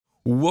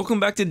Welcome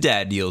back to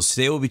Dad Deals.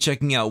 Today we'll be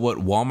checking out what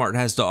Walmart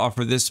has to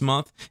offer this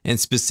month, and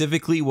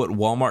specifically what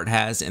Walmart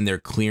has in their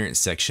clearance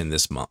section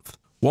this month.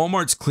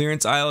 Walmart's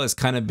clearance aisle has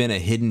kind of been a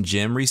hidden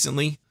gem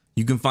recently.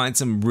 You can find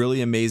some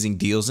really amazing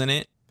deals in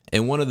it,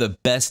 and one of the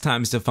best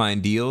times to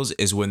find deals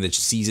is when the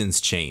seasons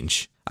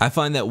change. I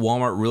find that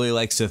Walmart really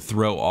likes to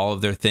throw all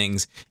of their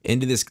things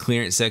into this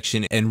clearance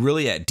section and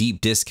really at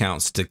deep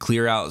discounts to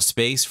clear out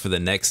space for the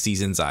next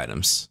season's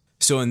items.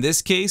 So in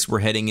this case,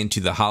 we're heading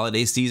into the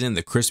holiday season,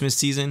 the Christmas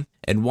season,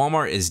 and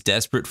Walmart is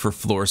desperate for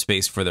floor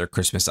space for their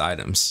Christmas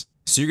items.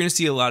 So you're going to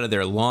see a lot of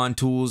their lawn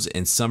tools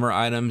and summer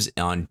items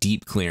on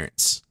deep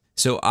clearance.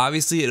 So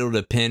obviously it'll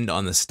depend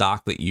on the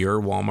stock that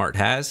your Walmart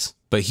has,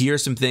 but here are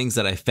some things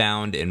that I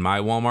found in my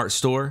Walmart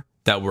store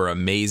that were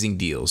amazing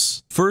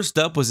deals. First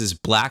up was this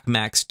Black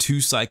Max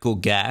 2-cycle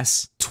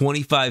gas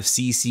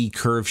 25cc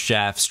curved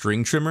shaft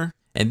string trimmer,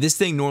 and this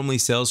thing normally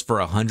sells for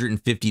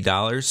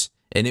 $150.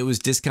 And it was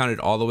discounted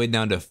all the way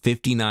down to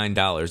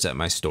 $59 at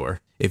my store.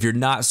 If you're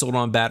not sold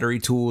on battery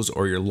tools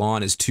or your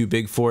lawn is too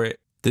big for it,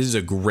 this is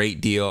a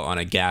great deal on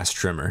a gas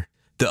trimmer.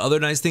 The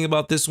other nice thing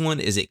about this one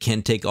is it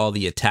can take all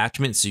the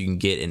attachments, so you can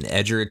get an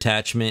edger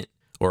attachment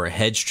or a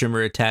hedge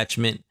trimmer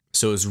attachment.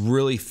 So it's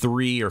really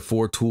 3 or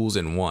 4 tools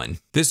in one.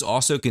 This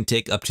also can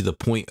take up to the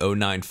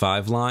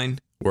 .095 line,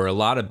 where a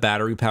lot of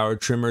battery powered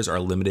trimmers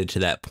are limited to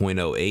that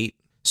 .08.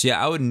 So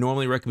yeah, I would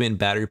normally recommend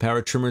battery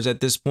powered trimmers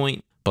at this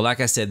point. But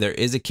like I said, there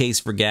is a case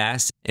for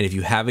gas, and if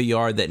you have a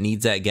yard that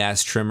needs that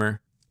gas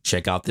trimmer,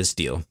 check out this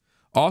deal.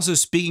 Also,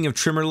 speaking of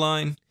trimmer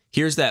line,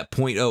 here's that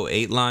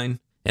 .08 line,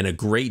 and a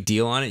great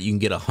deal on it. You can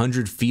get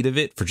 100 feet of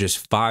it for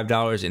just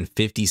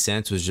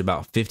 $5.50, which is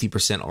about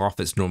 50% off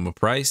its normal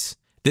price.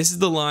 This is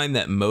the line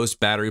that most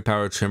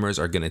battery-powered trimmers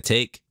are going to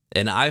take,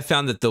 and I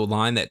found that the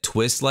line that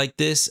twists like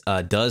this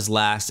does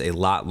last a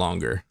lot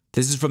longer.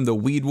 This is from the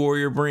Weed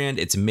Warrior brand.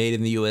 It's made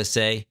in the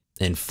USA.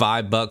 And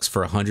 $5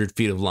 for 100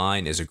 feet of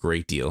line is a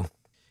great deal.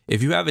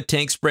 If you have a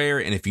tank sprayer,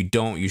 and if you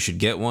don't, you should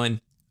get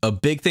one. A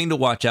big thing to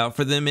watch out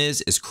for them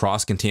is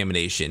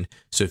cross-contamination.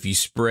 So if you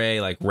spray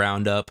like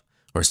Roundup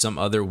or some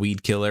other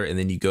weed killer and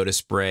then you go to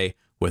spray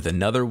with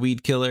another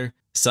weed killer,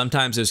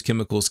 sometimes those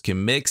chemicals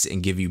can mix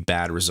and give you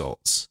bad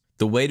results.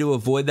 The way to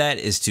avoid that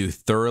is to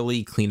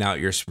thoroughly clean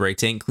out your spray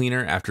tank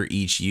cleaner after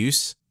each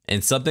use,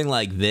 and something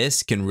like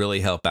this can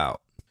really help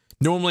out.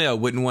 Normally, I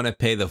wouldn't want to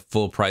pay the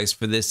full price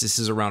for this. This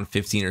is around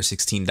 $15 or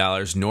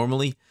 $16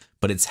 normally,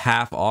 but it's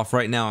half off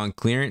right now on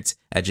clearance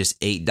at just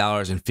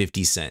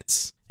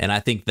 $8.50. And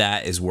I think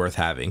that is worth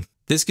having.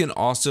 This can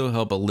also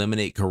help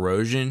eliminate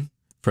corrosion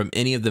from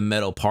any of the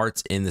metal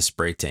parts in the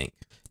spray tank.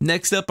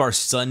 Next up are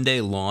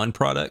Sunday lawn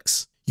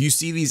products. You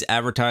see these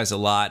advertised a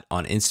lot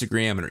on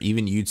Instagram or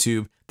even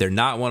YouTube. They're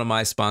not one of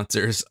my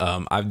sponsors.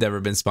 I've never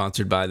been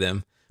sponsored by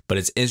them, but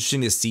it's interesting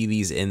to see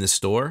these in the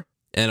store.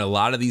 And a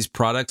lot of these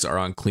products are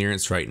on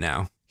clearance right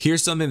now.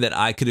 Here's something that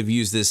I could have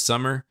used this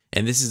summer,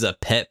 and this is a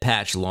pet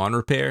patch lawn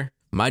repair.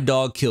 My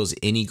dog kills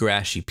any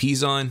grass she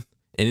pees on,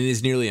 and it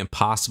is nearly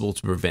impossible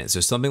to prevent. So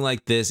something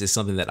like this is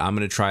something that I'm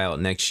going to try out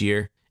next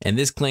year. And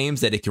this claims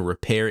that it can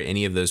repair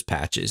any of those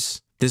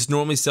patches. This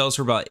normally sells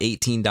for about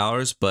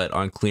 $18, but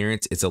on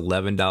clearance, it's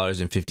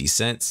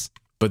 $11.50.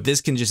 But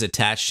this can just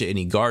attach to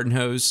any garden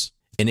hose,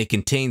 and it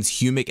contains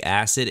humic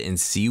acid and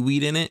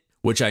seaweed in it,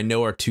 which I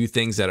know are two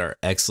things that are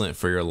excellent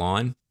for your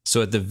lawn.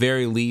 So at the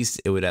very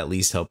least, it would at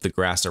least help the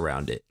grass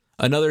around it.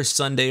 Another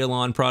Sunday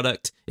lawn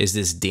product is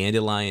this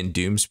Dandelion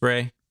Doom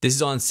Spray. This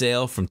is on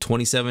sale from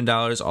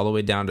 $27 all the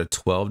way down to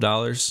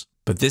 $12.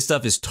 But this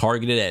stuff is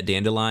targeted at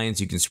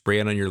dandelions. You can spray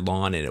it on your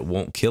lawn and it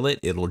won't kill it.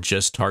 It'll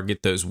just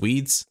target those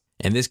weeds.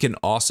 And this can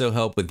also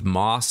help with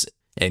moss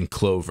and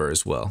clover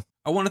as well.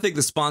 I want to thank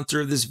the sponsor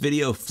of this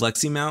video,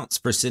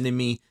 FLEXIMOUNTS, for sending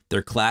me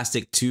their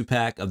classic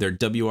 2-pack of their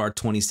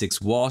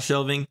WR26 wall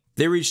shelving.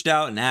 They reached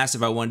out and asked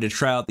if I wanted to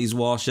try out these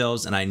wall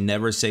shelves, and I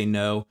never say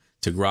no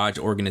to garage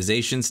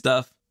organization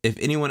stuff. If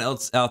anyone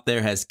else out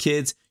there has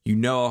kids, you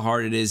know how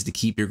hard it is to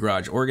keep your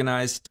garage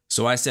organized.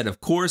 So I said,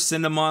 of course,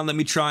 send them on, let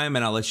me try them,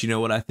 and I'll let you know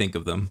what I think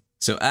of them.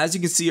 So as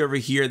you can see over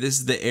here, this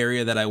is the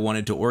area that I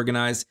wanted to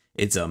organize.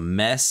 It's a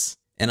mess,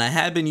 and I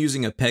had been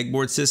using a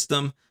pegboard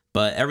system,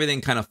 but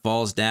everything kind of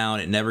falls down.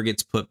 It never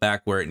gets put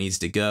back where it needs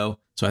to go.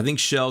 So I think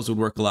shelves would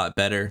work a lot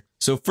better.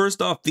 So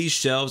first off, these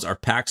shelves are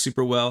packed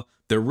super well.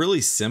 They're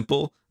really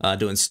simple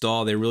to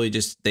install. They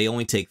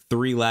only take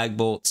 3 lag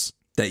bolts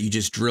that you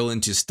just drill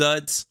into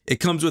studs. It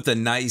comes with a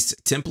nice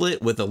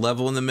template with a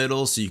level in the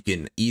middle, so you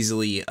can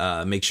easily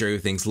make sure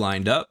everything's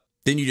lined up.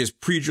 Then you just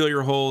pre-drill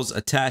your holes,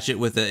 attach it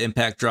with an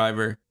impact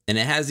driver, and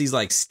it has these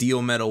like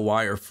steel metal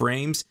wire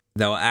frames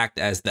that will act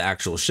as the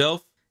actual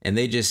shelf, and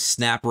they just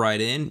snap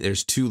right in.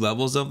 There's 2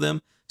 levels of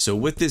them. So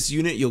with this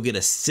unit, you'll get a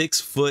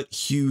 6-foot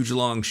huge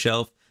long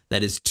shelf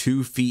that is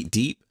 2 feet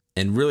deep.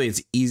 And really,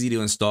 it's easy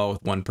to install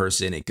with one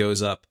person. It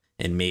goes up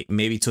and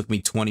maybe took me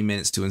 20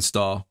 minutes to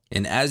install.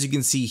 And as you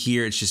can see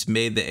here, it's just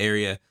made the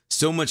area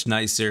so much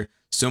nicer,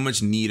 so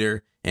much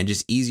neater, and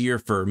just easier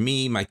for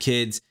me, my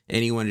kids,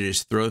 anyone to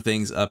just throw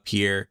things up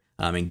here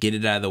and get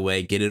it out of the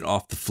way, get it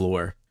off the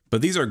floor.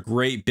 But these are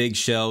great big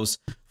shelves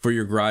for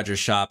your garage or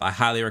shop. I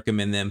highly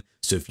recommend them.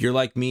 So if you're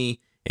like me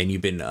and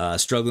you've been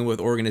struggling with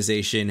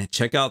organization,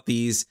 check out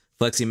these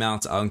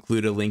FLEXIMOUNTS. I'll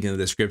include a link in the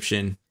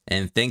description.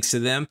 And thanks to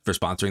them for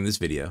sponsoring this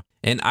video.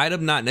 An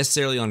item not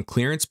necessarily on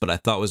clearance, but I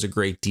thought was a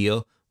great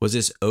deal was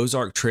this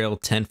Ozark Trail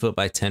 10 foot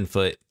by 10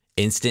 foot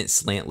instant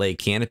slant leg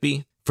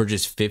canopy for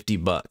just 50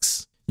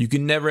 bucks. You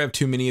can never have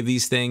too many of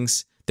these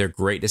things. They're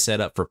great to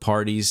set up for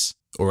parties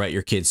or at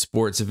your kids'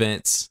 sports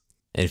events.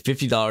 And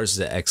 $50 is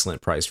an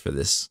excellent price for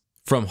this.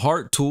 From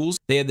Hart Tools,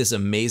 they had this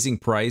amazing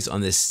price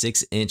on this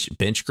 6-inch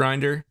bench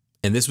grinder.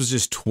 And this was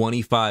just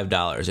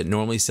 $25. It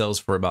normally sells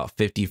for about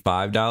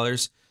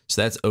 $55.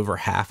 So that's over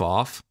half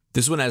off.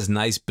 This one has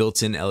nice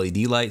built-in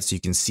LED lights so you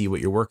can see what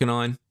you're working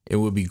on. It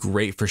would be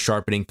great for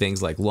sharpening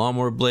things like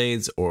lawnmower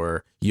blades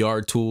or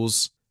yard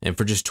tools. And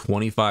for just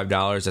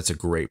 $25, that's a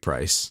great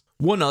price.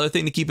 One other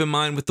thing to keep in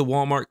mind with the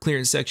Walmart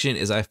clearance section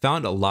is I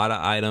found a lot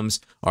of items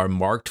are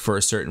marked for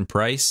a certain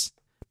price,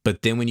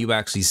 but then when you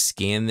actually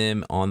scan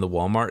them on the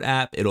Walmart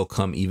app, it'll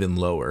come even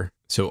lower.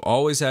 So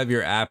always have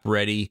your app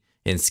ready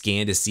and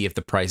scan to see if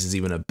the price is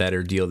even a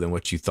better deal than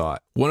what you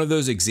thought. One of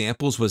those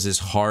examples was this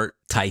Hart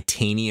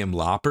titanium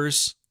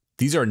loppers.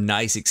 These are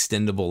nice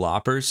extendable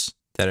loppers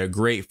that are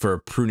great for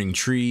pruning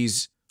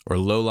trees or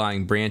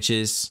low-lying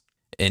branches.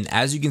 And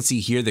as you can see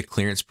here, the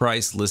clearance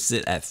price lists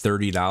it at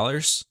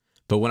 $30.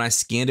 But when I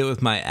scanned it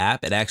with my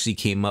app, it actually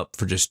came up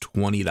for just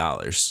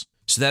 $20.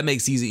 So that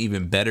makes these an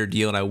even better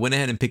deal. And I went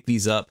ahead and picked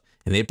these up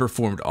and they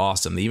performed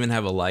awesome. They even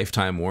have a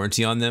lifetime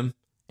warranty on them.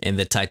 And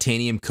the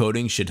titanium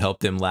coating should help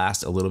them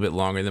last a little bit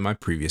longer than my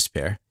previous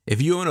pair.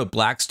 If you own a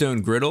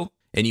Blackstone griddle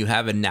and you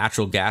have a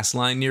natural gas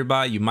line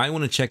nearby, you might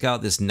want to check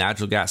out this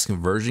natural gas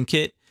conversion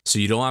kit so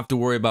you don't have to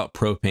worry about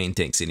propane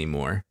tanks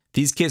anymore.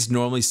 These kits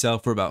normally sell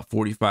for about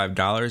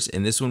 $45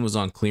 and this one was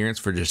on clearance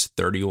for just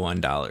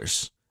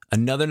 $31.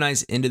 Another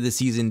nice end of the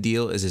season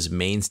deal is this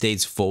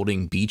Mainstays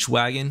folding beach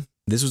wagon.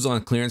 This was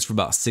on clearance for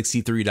about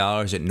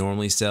 $63. It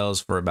normally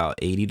sells for about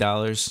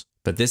 $80.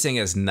 But this thing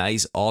has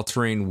nice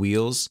all-terrain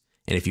wheels.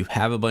 And if you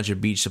have a bunch of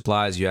beach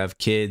supplies, you have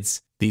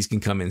kids, these can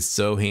come in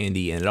so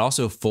handy. And it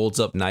also folds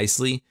up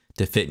nicely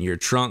to fit in your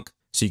trunk,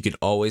 so you can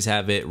always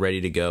have it ready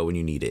to go when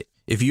you need it.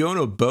 If you own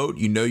a boat,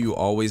 you know you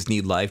always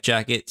need life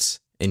jackets.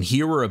 And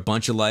here were a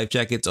bunch of life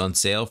jackets on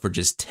sale for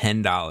just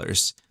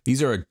 $10.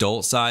 These are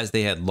adult size.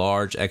 They had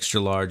large, extra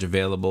large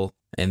available.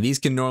 And these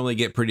can normally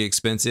get pretty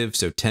expensive,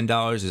 so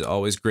 $10 is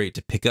always great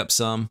to pick up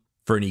some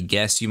for any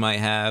guests you might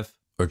have,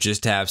 or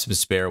just to have some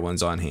spare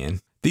ones on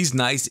hand. These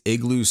nice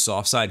Igloo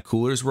soft side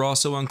coolers were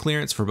also on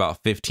clearance for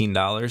about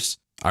 $15.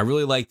 I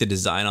really like the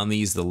design on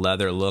these, the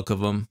leather look of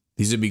them.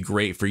 These would be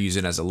great for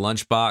using as a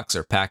lunchbox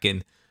or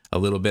packing a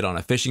little bit on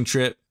a fishing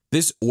trip.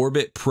 This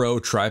Orbit Pro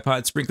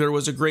tripod sprinkler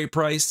was a great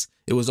price.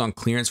 It was on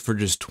clearance for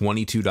just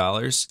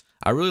 $22.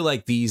 I really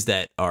like these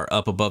that are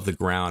up above the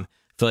ground.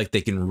 I feel like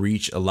they can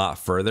reach a lot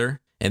further.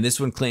 And this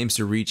one claims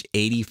to reach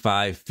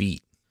 85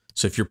 feet.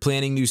 So if you're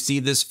planting new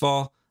seed this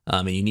fall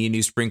and you need a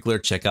new sprinkler,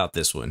 check out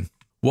this one.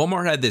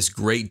 Walmart had this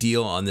great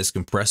deal on this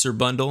compressor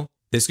bundle.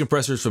 This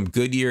compressor is from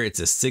Goodyear. It's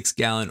a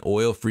 6-gallon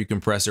oil-free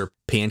compressor,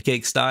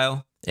 pancake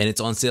style, and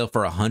it's on sale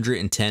for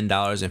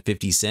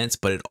 $110.50,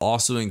 but it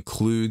also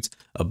includes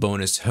a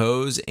bonus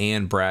hose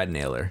and brad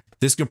nailer.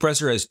 This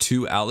compressor has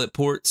 2 outlet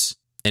ports,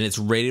 and it's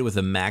rated with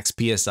a max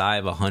PSI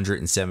of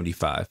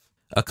 175.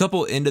 A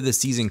couple end of the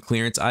season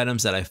clearance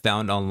items that I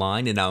found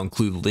online, and I'll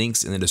include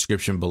links in the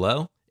description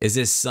below, is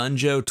this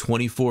Sunjo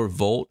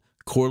 24-volt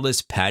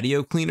cordless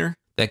patio cleaner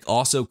that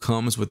also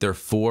comes with their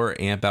 4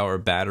 amp hour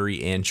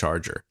battery and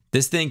charger.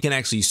 This thing can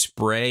actually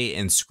spray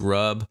and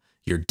scrub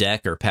your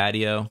deck or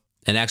patio,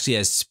 and actually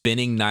has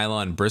spinning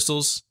nylon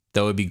bristles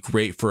that would be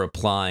great for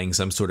applying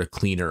some sort of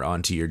cleaner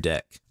onto your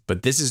deck.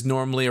 But this is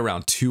normally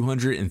around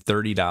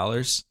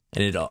 $230,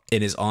 and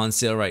it is on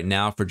sale right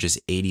now for just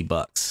 80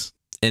 bucks.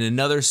 And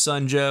another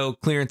Sunjo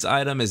clearance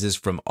item is this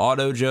from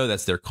AutoJoe.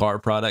 That's their car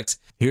products.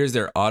 Here's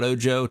their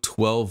AutoJoe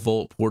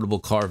 12-volt portable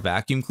car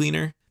vacuum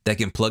cleaner that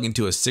can plug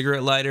into a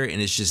cigarette lighter,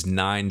 and it's just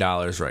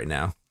 $9 right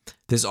now.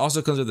 This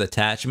also comes with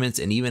attachments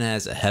and even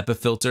has a HEPA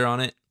filter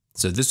on it.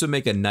 So this would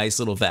make a nice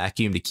little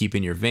vacuum to keep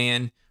in your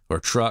van or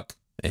truck.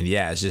 And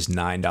yeah, it's just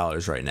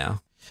 $9 right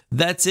now.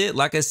 That's it.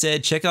 Like I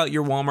said, check out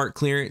your Walmart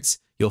clearance.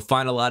 You'll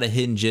find a lot of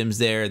hidden gems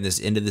there in this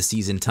end of the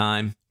season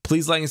time.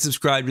 Please like and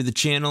subscribe to the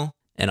channel,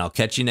 and I'll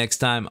catch you next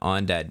time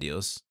on Dad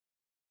Deals.